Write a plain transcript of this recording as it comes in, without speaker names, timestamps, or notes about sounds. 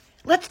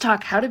Let's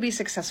talk how to be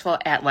successful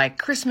at like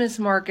Christmas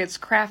markets,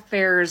 craft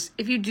fairs.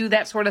 If you do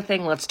that sort of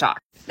thing, let's talk.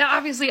 Now,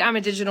 obviously, I'm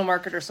a digital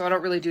marketer, so I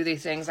don't really do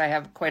these things. I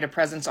have quite a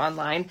presence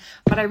online,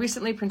 but I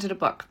recently printed a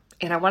book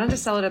and I wanted to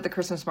sell it at the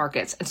Christmas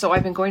markets. And so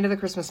I've been going to the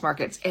Christmas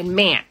markets and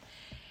man,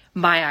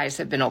 my eyes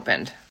have been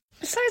opened.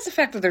 Besides the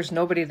fact that there's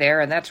nobody there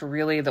and that's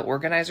really the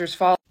organizer's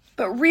fault.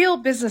 But real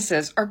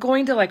businesses are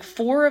going to like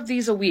 4 of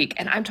these a week.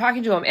 And I'm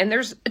talking to them and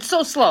it's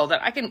so slow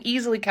that I can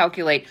easily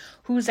calculate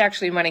who's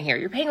actually money here.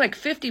 You're paying like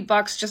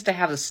 $50 just to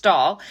have the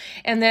stall.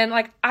 And then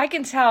like I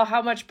can tell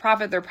how much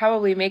profit they're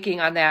probably making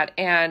on that.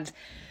 And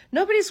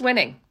nobody's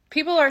winning.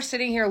 People are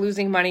sitting here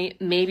losing money,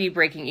 maybe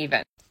breaking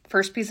even.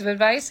 First piece of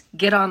advice,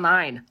 get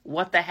online.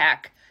 What the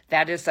heck?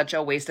 That is such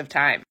a waste of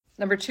time.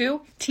 Number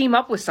 2, team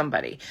up with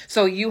somebody.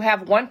 So you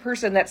have one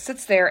person that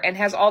sits there and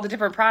has all the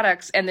different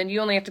products, and then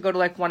you only have to go to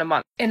like one a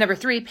month. And number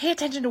 3, pay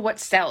attention to what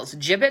sells.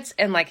 Gibbets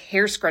and like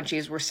hair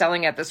scrunchies were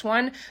selling at this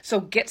one.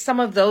 So get some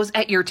of those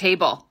at your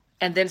table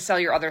and then sell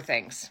your other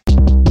things.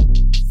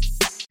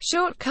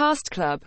 Shortcast Club.